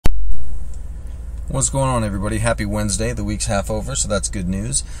What's going on, everybody? Happy Wednesday. The week's half over, so that's good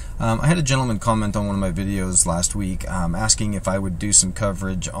news. I had a gentleman comment on one of my videos last week asking if I would do some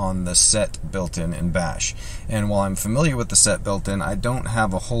coverage on the set built-in in Bash. And while I'm familiar with the set built-in, I don't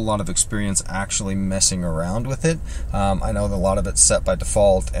have a whole lot of experience actually messing around with it. I know that a lot of it's set by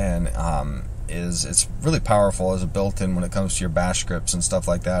default, and it's really powerful as a built-in when it comes to your Bash scripts and stuff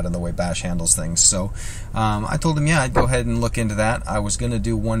like that and the way Bash handles things. So I told him, yeah, I'd go ahead and look into that. I was going to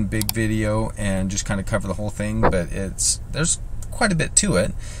do one big video and just kind of cover the whole thing, but there's quite a bit to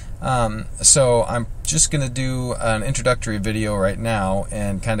it. So I'm just going to do an introductory video right now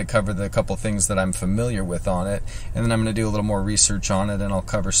and kind of cover the couple things that I'm familiar with on it, and then I'm going to do a little more research on it, and I'll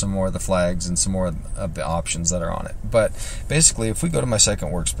cover some more of the flags and some more of the options that are on it. But basically, if we go to my second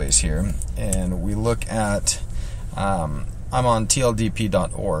workspace here and we look at, I'm on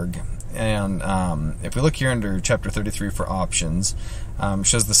tldp.org, and if we look here under chapter 33 for options,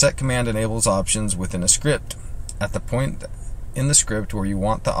 shows the set command enables options within a script. At the point in the script where you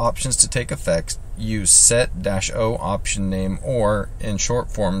want the options to take effect, use set-o option name, or in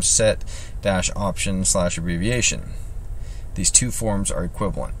short form set-option/abbreviation. These two forms are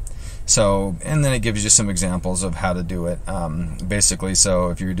equivalent. So, and then it gives you some examples of how to do it. Basically, so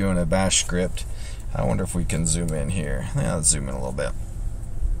if you're doing a Bash script, I wonder if we can zoom in here. Yeah, let's zoom in a little bit.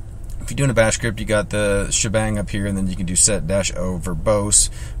 If you're doing a Bash script, you got the shebang up here, and then you can do set-o verbose,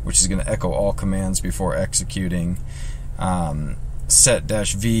 which is going to echo all commands before executing.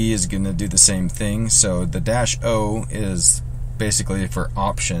 Set-v is going to do the same thing. So the -o is basically for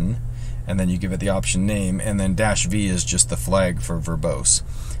option, and then you give it the option name, and then -v is just the flag for verbose.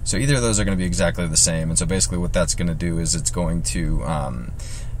 So either of those are going to be exactly the same, and so basically what that's going to do is it's going to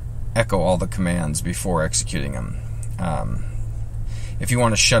echo all the commands before executing them. If you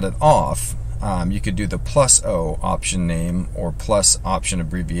want to shut it off, you could do the +o option name or plus option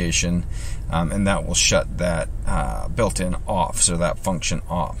abbreviation, and that will shut that built-in off, so that function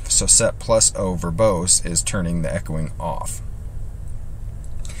off. So set +o verbose is turning the echoing off.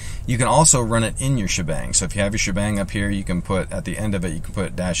 You can also run it in your shebang. So if you have your shebang up here, you can put at the end of it, you can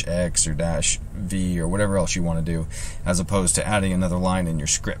put -x or -v or whatever else you want to do, as opposed to adding another line in your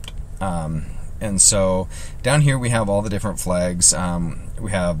script. And so down here we have all the different flags.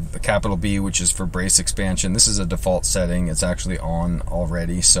 We have the capital B, which is for brace expansion. This is a default setting. It's actually on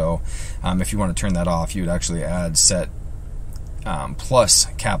already. So if you want to turn that off, you would actually add set plus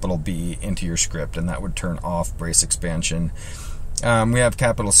capital B into your script, and that would turn off brace expansion. We have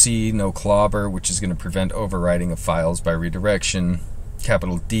capital C, no clobber, which is going to prevent overwriting of files by redirection.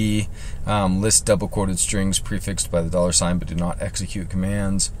 Capital D, list double quoted strings prefixed by the $sign but do not execute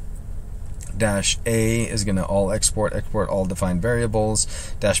commands. -A is going to all export all defined variables.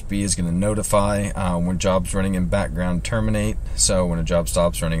 -B is going to notify when jobs running in background terminate. So when a job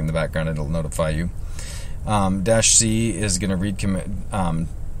stops running in the background, it'll notify you. -C is going to read -C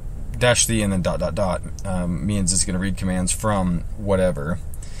and then ... means it's going to read commands from whatever.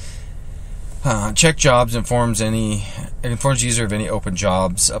 Check jobs informs the user of any open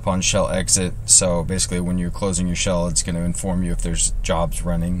jobs upon shell exit. So basically, when you're closing your shell, it's going to inform you if there's jobs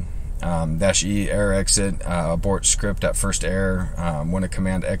running. -E error exit, abort script at first error when a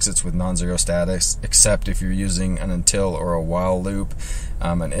command exits with non-zero status, except if you're using an until or a while loop,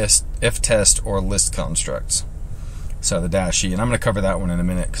 an if test, or list constructs. So the -E, and I'm going to cover that one in a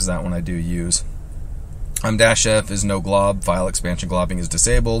minute because that one I do use. -F is no glob, file expansion globbing is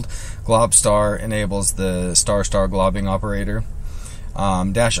disabled. Glob star enables the star globbing operator.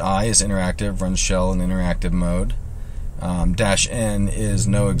 -I is interactive, runs shell in interactive mode. -N is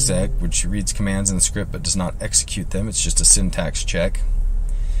no exec, which reads commands in the script but does not execute them. It's just a syntax check.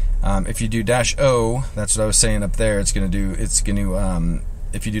 If you do -O, that's what I was saying up there. If you do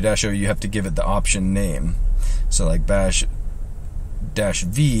 -O, you have to give it the option name. So like bash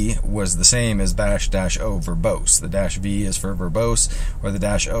 -V was the same as bash -O verbose. The -V is for verbose, or the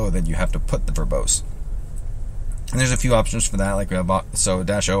 -O, then you have to put the verbose. And there's a few options for that, like we have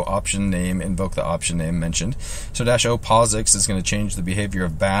 -O option name, invoke the option name mentioned. So -O POSIX is going to change the behavior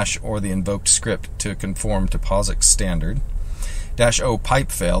of bash or the invoked script to conform to POSIX standard. -O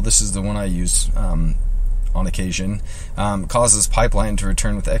pipe fail, this is the one I use on occasion, causes pipeline to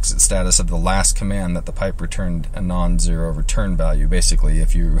return with exit status of the last command that the pipe returned a non-zero return value. Basically,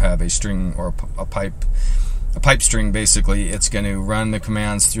 if you have a string or a pipe string, basically it's going to run the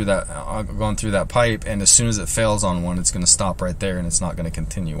commands through that, going through that pipe, and as soon as it fails on one, it's going to stop right there and it's not going to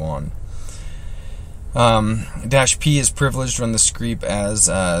continue on. -P is privileged, run the script as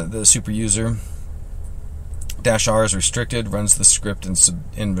the super user. -R is restricted, runs the script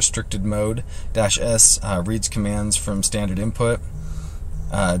in restricted mode. -S reads commands from standard input.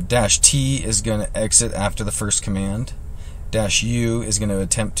 -T is going to exit after the first command. -U is going to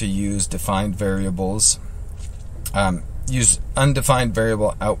attempt to use defined variables. Use undefined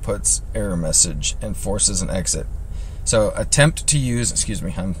variable outputs error message and forces an exit. So attempt to use, excuse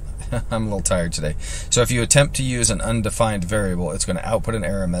me, I'm a little tired today. So if you attempt to use an undefined variable, it's going to output an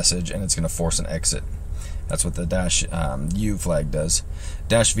error message and it's going to force an exit. That's what the -U flag does.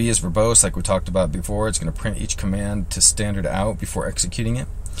 -V is verbose, like we talked about before. It's going to print each command to standard out before executing it.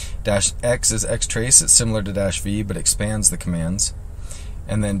 -X is xtrace. It's similar to -V, but expands the commands.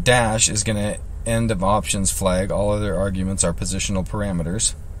 And then dash is going to end of options flag. All other arguments are positional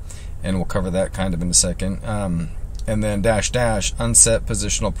parameters, and we'll cover that kind of in a second. And then -- unset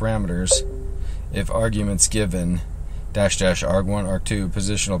positional parameters if arguments given --arg1 arg2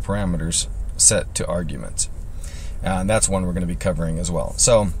 positional parameters set to arguments. And that's one we're going to be covering as well.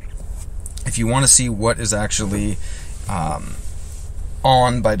 So if you want to see what is actually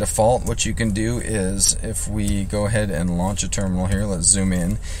on by default, what you can do is, if we go ahead and launch a terminal here, let's zoom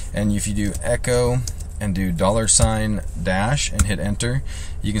in, and if you do echo and do $- and hit enter,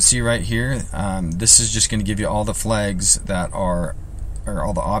 you can see right here, this is just going to give you all the flags that are, or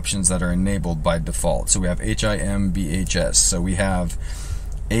all the options that are enabled by default. So we have HIM, BHS. So we have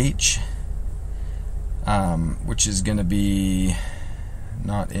H, which is going to be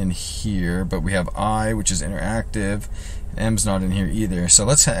not in here, but we have I, which is interactive. M's not in here either. So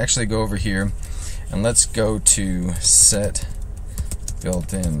let's actually go over here and let's go to set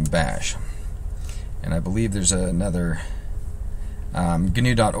built-in bash. And I believe there's another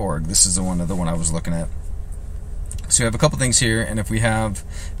GNU.org. This is the one I was looking at. So we have a couple things here, and if we have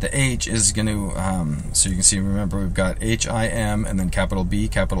the H is going to, so you can see, remember we've got HIM and then capital B,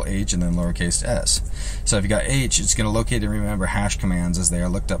 capital H, and then lowercase s. So if you got H, it's going to locate and remember hash commands as they are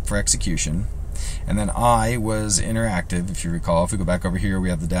looked up for execution. And then I was interactive, if you recall. If we go back over here, we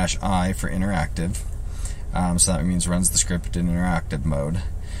have the -I for interactive. So that means runs the script in interactive mode.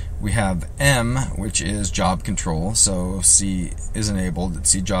 We have M, which is job control. So C is enabled.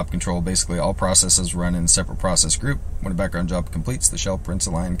 C job control, basically all processes run in a separate process group. When a background job completes, the shell prints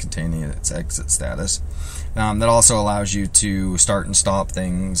a line containing its exit status. That also allows you to start and stop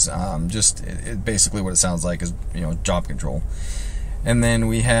things. Basically what it sounds like is, job control. And then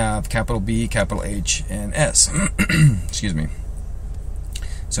we have capital B, capital H, and S. Excuse me.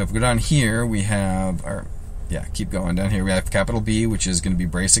 So if we go down here, we have, keep going down here. We have capital B, which is going to be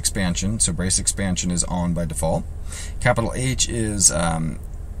brace expansion. So brace expansion is on by default. Capital H is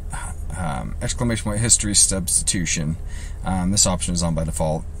exclamation point history substitution. This option is on by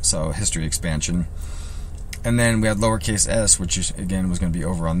default, so history expansion. And then we had lowercase s, which is, again, was going to be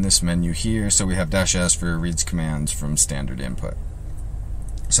over on this menu here. So we have -s for reads commands from standard input.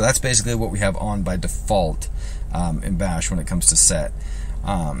 So that's basically what we have on by default in bash when it comes to set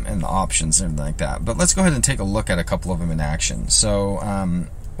and the options and everything like that. But let's go ahead and take a look at a couple of them in action. So,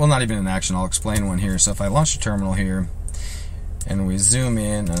 well, not even in action, I'll explain one here. So if I launch a terminal here and we zoom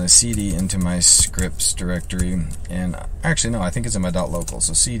in on a CD into my scripts directory, and actually no, I think it's in my .local,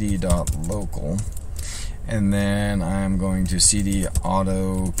 so cd.local, and then I'm going to cd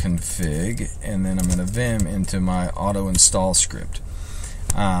auto config, and then I'm going to vim into my auto install script.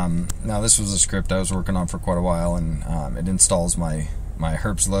 Now this was a script I was working on for quite a while, and it installs my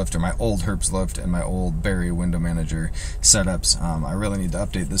Herbstlift, or my old Herbstlift, and my old Berry window manager setups. I really need to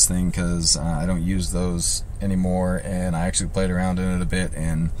update this thing because I don't use those anymore, and I actually played around in it a bit,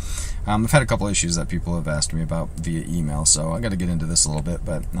 and I've had a couple issues that people have asked me about via email, so I got to get into this a little bit,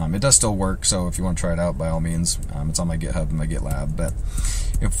 but it does still work. So if you want to try it out, by all means, it's on my GitHub and my Gitlab. But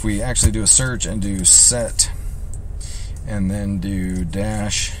if we actually do a search and do set and then do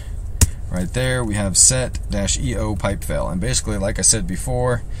dash right there, we have set -eo pipe fail. And basically, like I said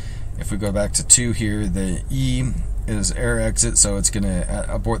before, if we go back to 2 here, the E is error exit, so it's going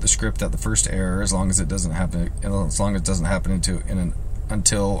to abort the script at the first error as long as it doesn't happen, in an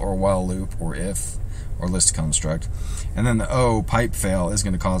until or while loop or if or list construct. And then the O, pipe fail, is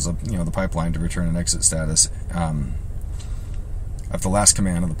going to cause the pipeline to return an exit status of the last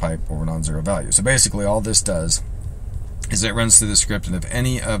command of the pipe over non-zero value. So basically all this does is it runs through the script, and if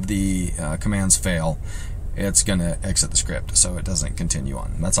any of the commands fail, it's going to exit the script, so it doesn't continue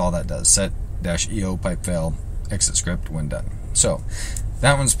on. That's all that does. Set -eo pipe fail, exit script when done. So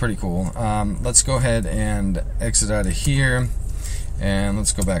that one's pretty cool. Let's go ahead and exit out of here, and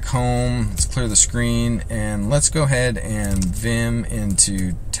let's go back home. Let's clear the screen, and let's go ahead and vim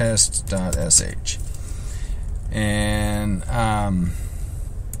into test.sh. And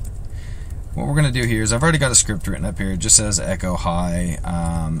what we're going to do here is, I've already got a script written up here. It just says echo hi,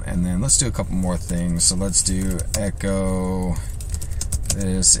 and then let's do a couple more things. So let's do echo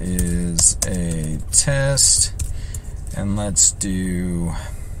this is a test, and let's do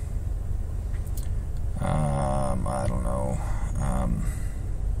I don't know,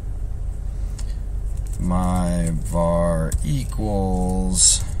 my var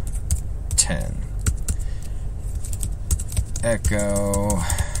equals 10, echo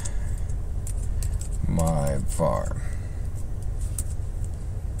my var.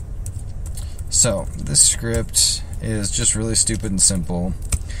 So this script is just really stupid and simple,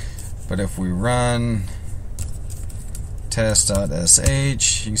 but if we run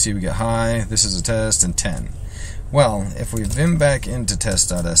test.sh, you can see we get hi, this is a test, and 10. Well, if we vim back into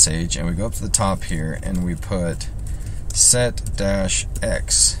test.sh and we go up to the top here and we put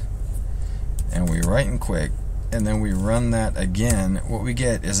set-x and we write and quick and then we run that again, what we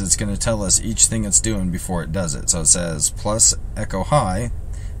get is it's going to tell us each thing it's doing before it does it. So it says plus echo hi,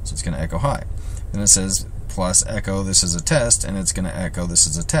 so it's going to echo hi. Then it says plus echo this is a test, and it's going to echo this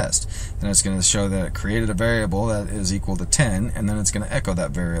is a test. Then it's going to show that it created a variable that is equal to 10, and then it's going to echo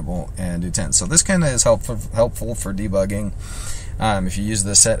that variable and do 10. So this kind of is helpful for debugging. If you use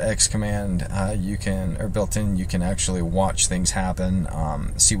the setx command, you can, or built in, you can actually watch things happen,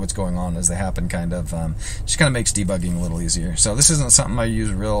 see what's going on as they happen, kind of. Just kind of makes debugging a little easier. So this isn't something I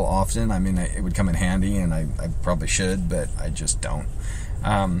use real often. I mean, it would come in handy, and I probably should, but I just don't.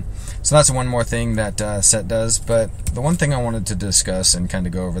 So that's one more thing that set does. But the one thing I wanted to discuss and kind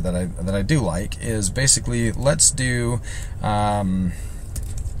of go over that I do like is basically let's do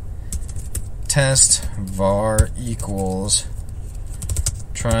test var equals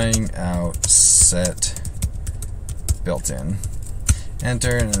trying out set built in,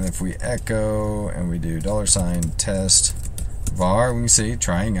 enter, and then if we echo and we do $test var, we can see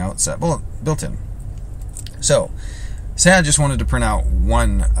trying out set built in. So say I just wanted to print out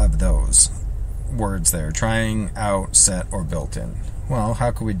one of those words there, trying out, set, or built in. Well,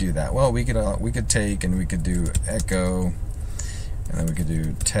 how could we do that? Well, we could take and we could do echo, and then we could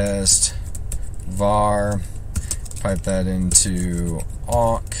do test var, pipe that into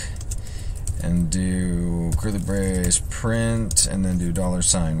awk, and do curly brace print, and then do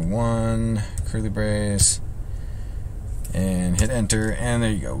 $1 curly brace, and hit enter, and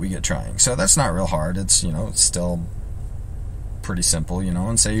there you go, we get trying. So that's not real hard. It's, you know, it's still pretty simple, you know.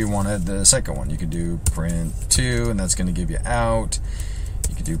 And say you wanted the second one, you could do print 2, and that's going to give you out.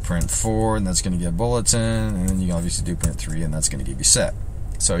 You could do print 4, and that's going to give bulletin, and then you can obviously do print 3, and that's going to give you set.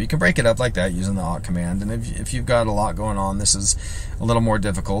 So you can break it up like that using the awk command. And if you've got a lot going on, this is a little more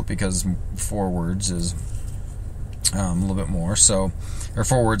difficult because 4 words is a little bit more. So, or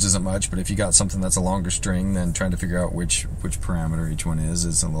 4 words isn't much, but if you got something that's a longer string, then trying to figure out which parameter each one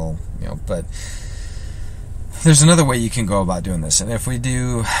is a little, you know. But there's another way you can go about doing this. And if we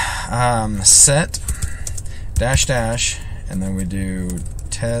do set -- and then we do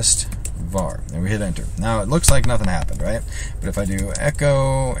test var, and we hit enter. Now it looks like nothing happened, right? But if I do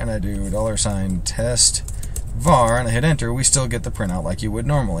echo and I do $test var and I hit enter, we still get the printout like you would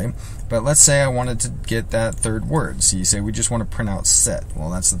normally. But let's say I wanted to get that third word. So you say we just want to print out set. Well,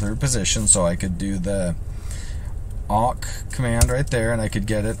 that's the third position, so I could do the awk command right there and I could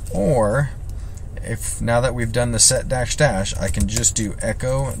get it. Or if now that we've done the set -- I can just do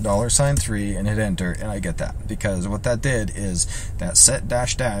echo $3 and hit enter, and I get that. Because what that did is that set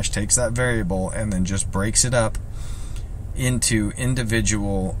 -- takes that variable and then just breaks it up into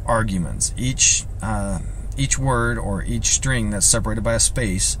individual arguments. Each word or each string that's separated by a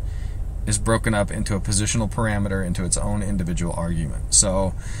space is broken up into a positional parameter into its own individual argument.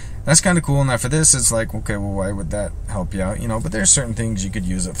 So that's kind of cool. Now for this, it's like, okay, well, why would that help you out? You know, but there's certain things you could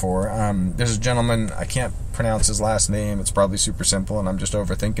use it for. There's a gentleman, I can't pronounce his last name. It's probably super simple, and I'm just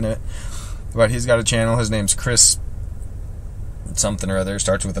overthinking it. But he's got a channel. His name's Chris something or other.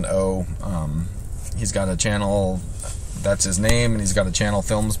 Starts with an O. He's got a channel. That's his name, and he's got a channel,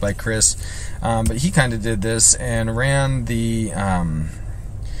 Films by Chris. But he kind of did this and ran the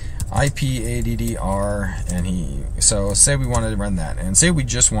IPADDR, and so say we wanted to run that, and say we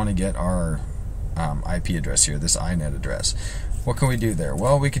just want to get our IP address here, this INET address. What can we do there?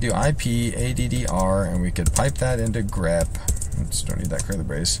 Well, we could do IPADDR, and we could pipe that into grep. Oops, don't need that curly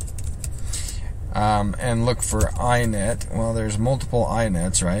brace. And look for INET. Well, there's multiple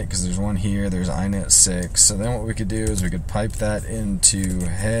INETs, right? Because there's one here, there's INET 6. So then what we could do is we could pipe that into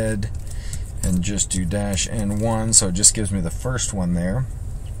head and just do -N1, so it just gives me the first one there.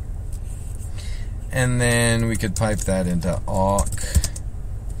 And then we could pipe that into awk,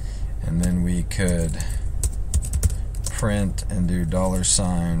 and then we could print and do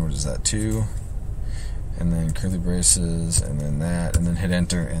 $, what is that, 2, and then curly braces, and then that, and then hit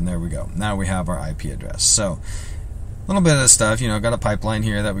enter, and there we go. Now we have our IP address. So little bit of stuff, got a pipeline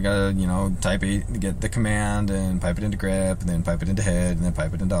here that we got to, type it, get the command and pipe it into grep, and then pipe it into head, and then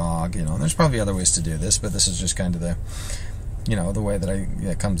pipe it into awk, and there's probably other ways to do this, but this is just kind of the, the way that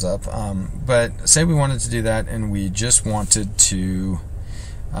it comes up. But say we wanted to do that, and we just wanted to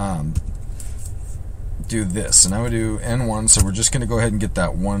do this, and I would do N1, so we're just going to go ahead and get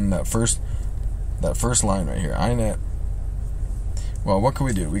that first line right here, inet. Well, what could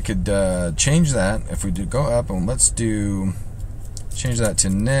we do? We could change that. If we do go up, and let's change that to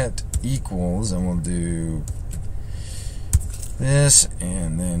net equals, and we'll do this,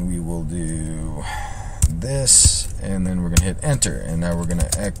 and then we will do this, and then we're going to hit enter, and now we're going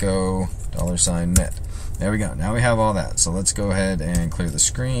to echo $net. There we go. Now we have all that. So let's go ahead and clear the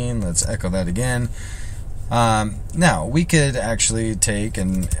screen. Let's echo that again. Now we could actually take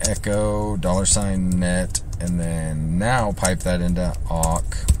and echo $net, and then now pipe that into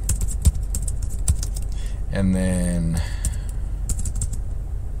awk, and then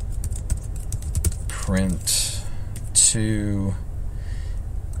print 2,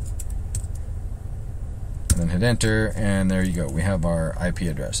 and then hit enter, and there you go. We have our IP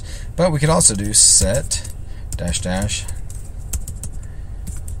address. But we could also do set --net.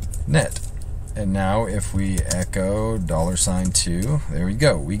 And now if we echo $2, there we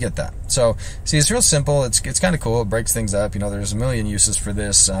go, we get that. So see, it's real simple, it's kind of cool, it breaks things up. There's a million uses for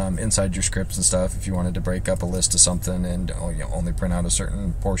this inside your scripts and stuff. If you wanted to break up a list of something and only print out a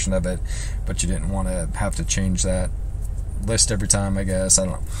certain portion of it, but you didn't want to have to change that list every time, I guess, I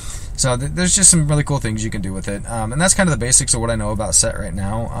don't know. So there's just some really cool things you can do with it, and that's kind of the basics of what I know about set right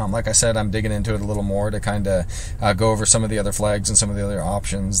now. Like I said, I'm digging into it a little more to kind of go over some of the other flags and some of the other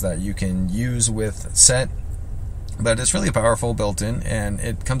options that you can use with set. But it's really powerful built-in, and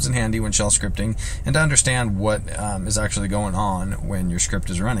it comes in handy when shell scripting and to understand what is actually going on when your script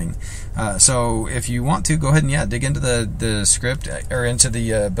is running. So if you want to, go ahead and dig into the script or into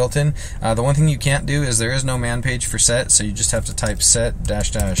the built-in. The one thing you can't do is there is no man page for set, so you just have to type set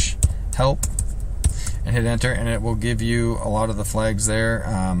 --help and hit enter, and it will give you a lot of the flags there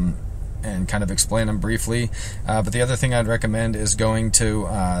and kind of explain them briefly. But the other thing I'd recommend is going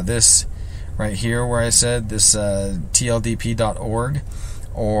to this right here where I said this tldp.org,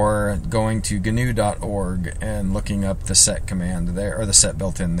 or going to gnu.org and looking up the set command there, or the set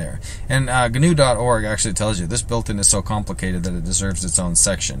built-in there. And gnu.org actually tells you this built-in is so complicated that it deserves its own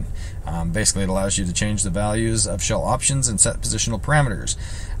section. Basically, it allows you to change the values of shell options and set positional parameters.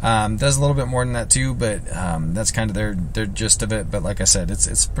 Does a little bit more than that too, but that's kind of their gist of it. But like I said,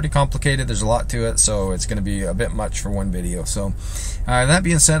 it's pretty complicated. There's a lot to it, so it's going to be a bit much for one video. So that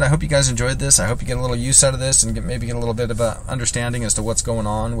being said, I hope you guys enjoyed this. I hope you get a little use out of this and maybe get a little bit of an understanding as to what's going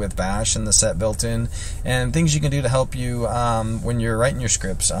on with Bash and the set built-in, and things you can do to help you when you're writing your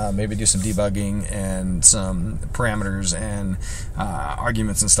scripts. Maybe do some debugging and some parameters and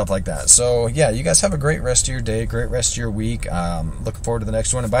arguments and stuff like that. So yeah, you guys have a great rest of your day, great rest of your week. Looking forward to the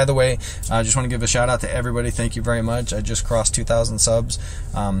next one. And by the way, I just want to give a shout out to everybody. Thank you very much. I just crossed 2,000 subs.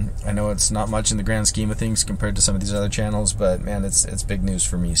 I know it's not much in the grand scheme of things compared to some of these other channels, but man, it's big news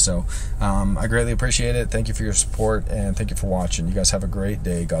for me. So I greatly appreciate it. Thank you for your support, and thank you for watching. You guys have a great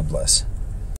day. God bless.